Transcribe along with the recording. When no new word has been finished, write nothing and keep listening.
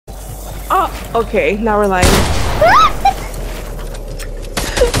Oh, okay. Now we're lying.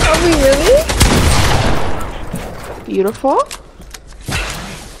 Are we really? Beautiful.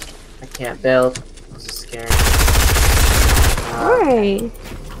 I can't build. This is scary. Why?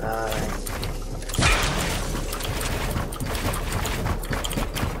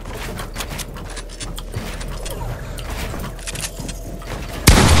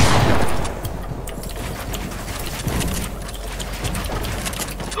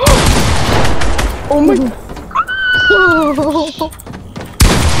 Oh my god.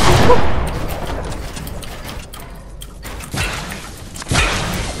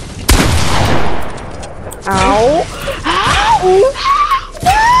 Ow. Ow.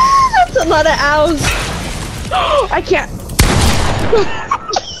 That's a lot of ows. I can't.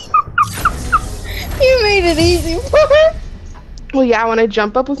 You made it easy for her. Well, yeah, I want to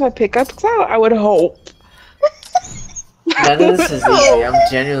jump up with my pickups out. I would hope. None of this is easy. I'm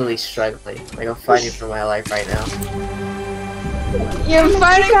genuinely struggling. Like, I'm fighting for my life right now. You're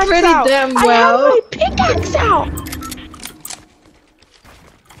fighting pretty damn well. I have my pickaxe out.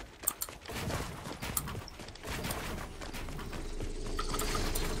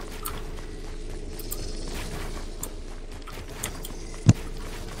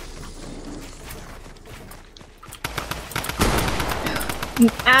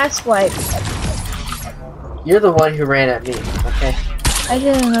 Asswipe. You're the one who ran at me, okay? I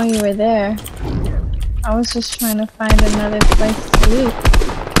didn't know you were there. I was just trying to find another place to loot.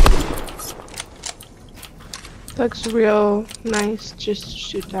 Looks real nice. Just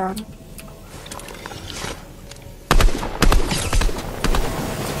shoot down.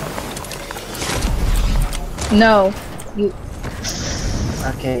 No. You.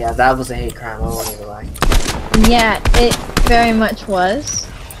 Okay, yeah, that was a hate crime. I won't even lie. Yeah, it very much was.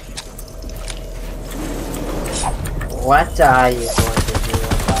 What are you going to do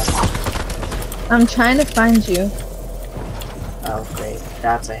about it? I'm trying to find you. Oh, great.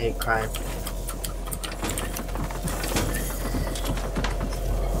 That's a hate crime.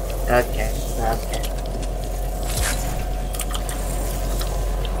 Okay, okay.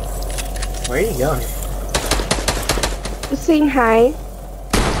 Where are you going? Just saying hi.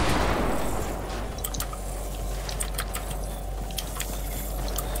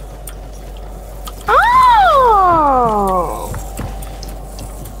 Oh!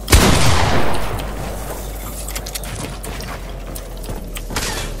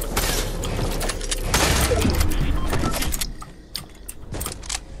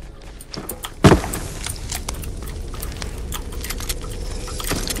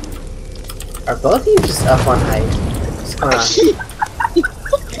 Are both of you just up on height? What's going on?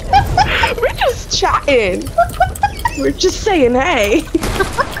 We're just chatting. We're just saying hey.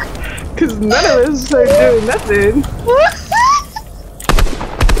 Cause none of us are doing nothing.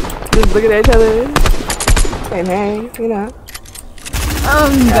 Just looking at each other. Saying hey, you know.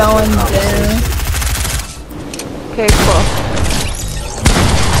 I'm going there. Okay, cool.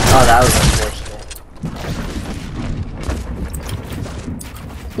 Oh, that was unfortunate.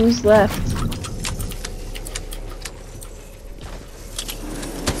 Who's left?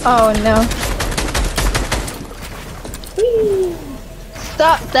 Oh no. Whee!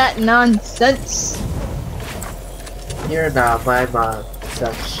 Stop that nonsense. You're not my mom,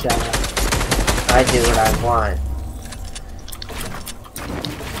 so shut up. I do what I want.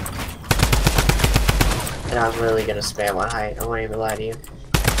 And I'm really gonna spam on height. I won't even lie to you.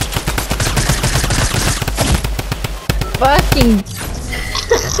 Fucking.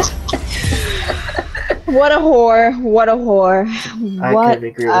 What a whore. What a whore. I What couldn't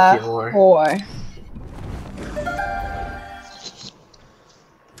agree with you more. Whore.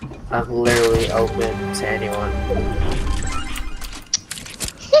 I'm literally open to anyone.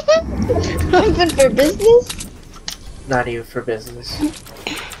 Open for business? Not even for business.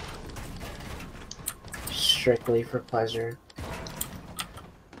 Strictly for pleasure.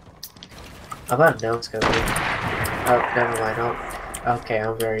 I'm not no scoping. Oh, never mind. Oh, okay,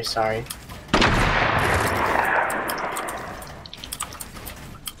 I'm very sorry.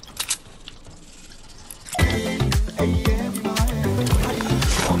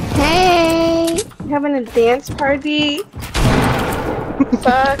 Hey, having a dance party?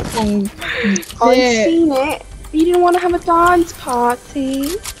 Fucking. I've dick. seen it. You didn't want to have a dance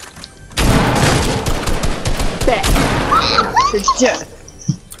party. Bet.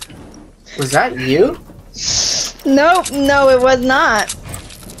 Was that you? Nope, no, it was not.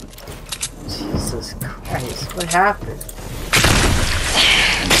 Jesus Christ, what happened?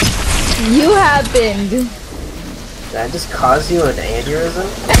 You happened. Did I just cause you an aneurysm?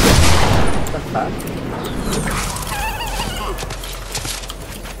 What the fuck?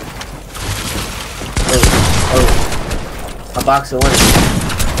 Oh, a box of winners.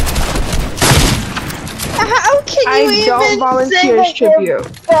 How can you I don't even volunteer say as that you're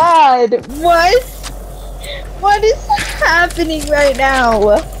tribute. bad? What? What is happening right now?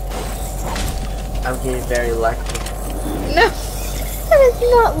 I'm getting very lucky. No, that is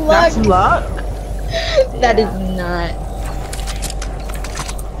not luck. That's luck. That is Yeah. not.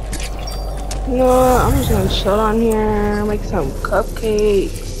 You know what? I'm just gonna chill on here, make some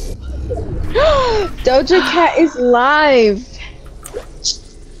cupcakes. Doja Cat is live.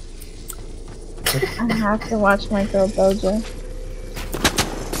 I have to watch my girl Doja.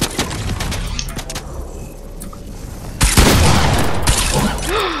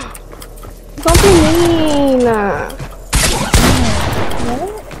 Don't be mean.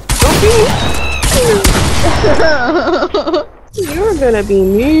 Don't be mean. You're gonna be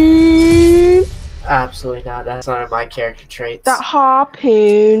mean. Absolutely not. That's not my character traits. That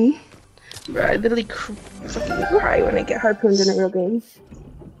harpoon. Bro, I literally fucking cry when I get harpooned in a real game.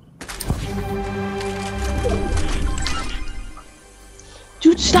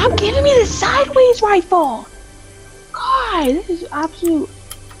 Dude, stop giving me the sideways rifle! God, this is absolute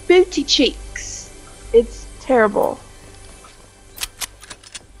booty cheeks. It's terrible.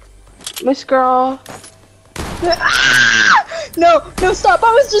 Miss Girl. No, no, stop!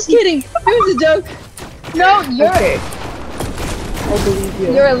 I was just kidding. It was a joke. No, Okay. I believe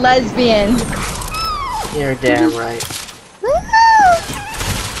you. you're a lesbian. You're damn right.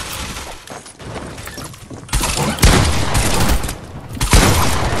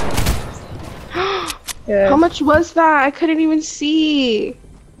 How much was that? I couldn't even see.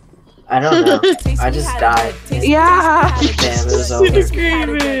 I don't know. I just died. Yeah. Damn, it was over.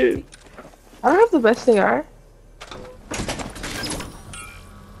 Disintegrated. I don't have the best AR.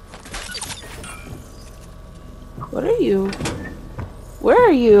 What are you? Where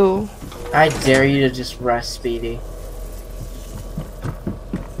are you? I dare you to just rush Speedy.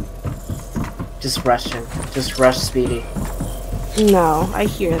 Just rush him. Just rush Speedy. No, I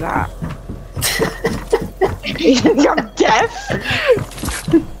hear that. You think I'm deaf?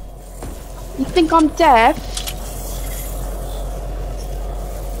 You think I'm deaf?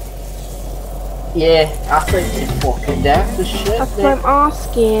 Yeah, I think you're fucking deaf as shit. That's what I'm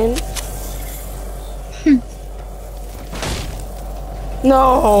asking.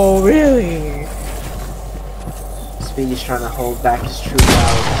 No, really? Speedy's trying to hold back his true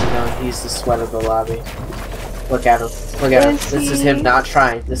power because you know he's the sweat of the lobby. Look at him. Look at him. Is This is he? him not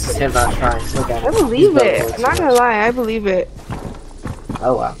trying. This is him not trying. Look at him. I believe He's it. built I'm not too gonna much. lie, I believe it.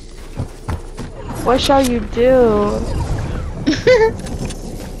 Oh wow. What shall you do?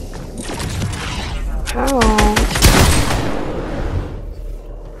 How?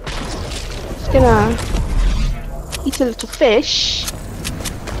 Just gonna eat a little fish.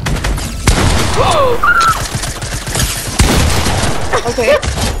 Okay.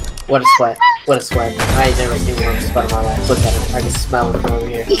 What a sweat. What a sweat. I ain't never seen one sweat in my life. Look at him. I can smell him from over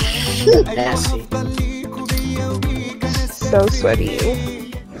here. Nasty. So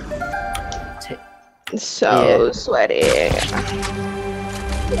sweaty. So Yeah. sweaty.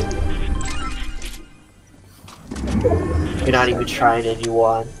 You're not even trying and you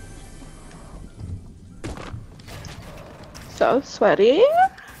won. So sweaty.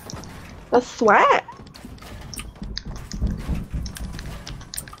 The sweat.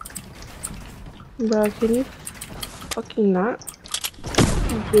 Bro, can you fucking not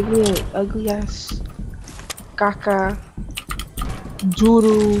give me an ugly ass caca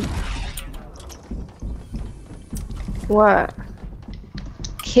doo. What?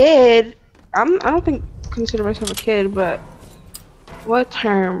 Kid? I don't think consider myself a kid, but what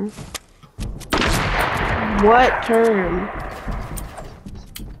term? What term?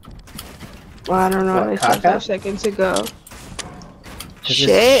 Well, I don't know. What, I said caca? 5 seconds ago. 'Cause Shit,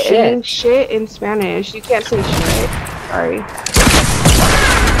 it's it means shit in Spanish. You can't say shit. Sorry.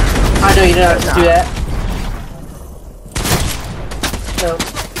 I know you don't have to do that. No.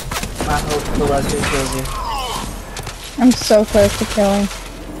 I hope the lesbian kills you. I'm so close to killing.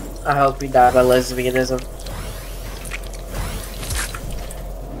 I hope you die by lesbianism.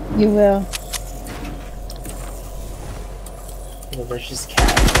 You will. You know, there's just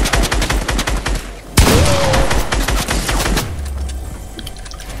cat.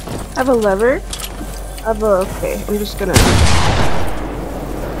 I have a lever. I have a. Okay, I'm just gonna.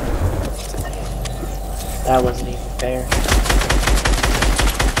 That wasn't even fair.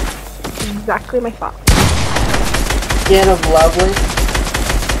 Exactly my thought. Get him, lovely.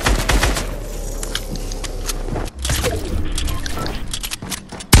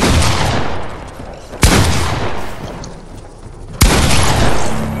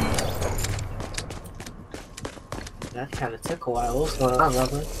 That kind of took a while. What was going on,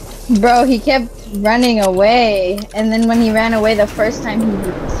 Lovely? Bro, he kept running away, and then when he ran away the first time,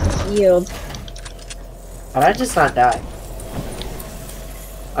 he healed. How'd I just not die?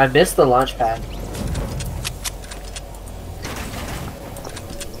 I missed the launch pad.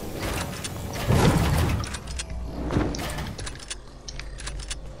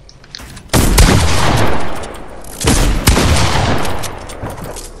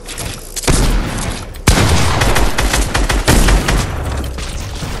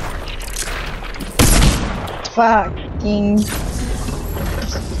 Fucking.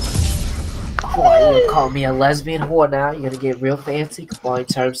 Why you gonna call me a lesbian whore now? You gonna get real fancy, combine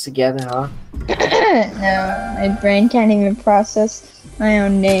terms together, huh? No, my brain can't even process my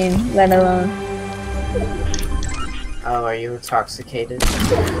own name, let alone. Oh, are you intoxicated?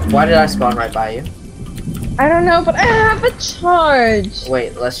 Why did I spawn right by you? I don't know, but I have a charge.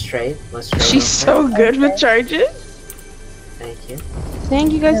 Wait, let's trade. Let's trade. She's so good with charges. Thank you.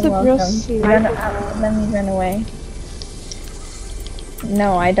 Thank you guys, You're the real welcome. Let me run away.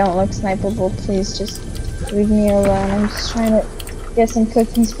 No, I don't look snipeable. Please just leave me alone. I'm just trying to get some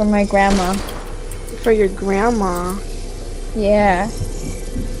cookies for my grandma. For your grandma. Yeah.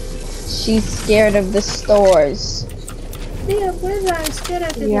 She's scared of the stores. Yeah, we're not scared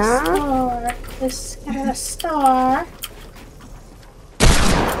of the store. Let's get a star.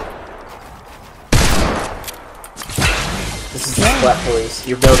 This is the sweat police.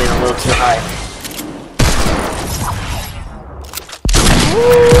 You're building a little too high.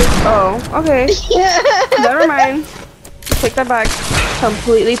 Oh, okay. Never mind. Take that back.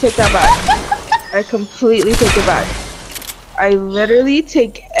 Completely take that back. I completely take it back. I literally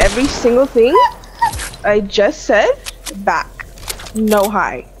take every single thing I just said back. No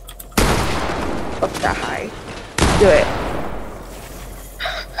high. Fuck that high. Do it.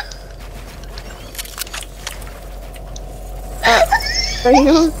 Are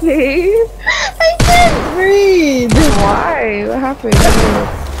you okay? I can't breathe. Why? What happened?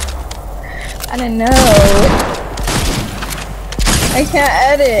 I don't know. I can't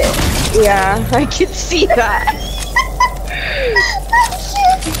edit. Yeah, I can see that.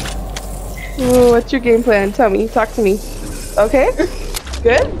 Ooh, what's your game plan? Tell me. Talk to me. Okay?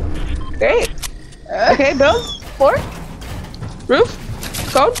 Good? Great. Okay, build. Floor. Roof.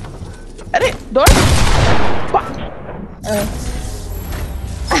 Code. Edit. Door. Oh.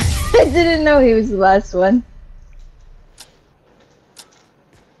 I didn't know he was the last one.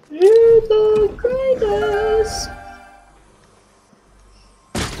 You're the greatest.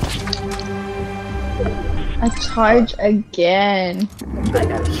 A charge again. I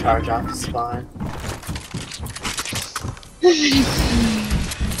gotta charge off the spawn. Did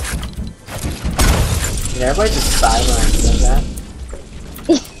everybody just sigh when I said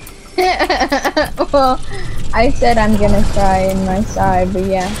that? Well, I said I'm gonna try in my side, but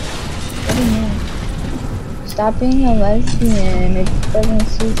yeah. What do you mean? Stop being a lesbian. It doesn't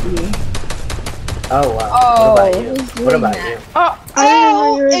suit you. Oh wow. Oh, what about who's you? What doing about that? you? Oh, I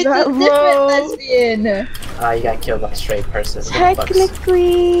didn't It's know a you were different that low. lesbian. You got killed by a straight person.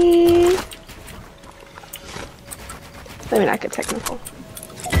 Technically. I mean, I could technical.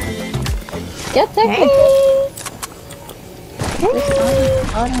 Get technical. Hey.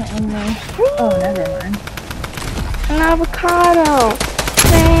 Oh, never mind. An avocado.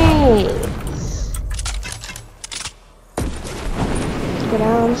 Thanks. Go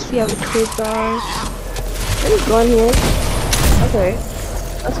down, see how the kids are. There's one here. Okay.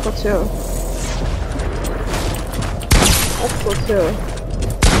 Let's go too. Let's go too.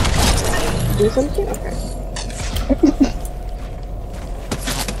 Do something? Okay.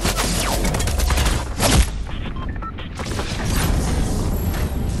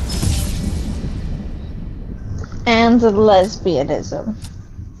 And lesbianism.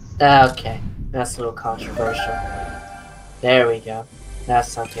 Okay, that's a little controversial. There we go.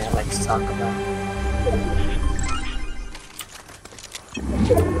 That's something I'd like to talk about.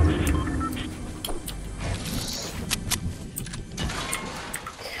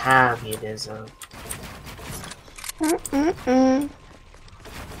 Communism.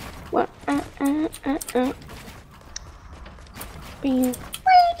 What? Bing.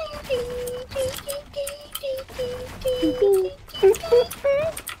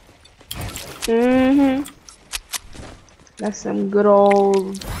 That's some good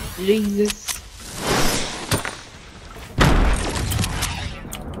old Jesus.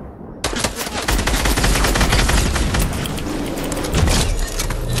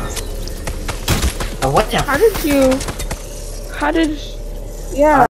 Oh, what the? How did? Yeah.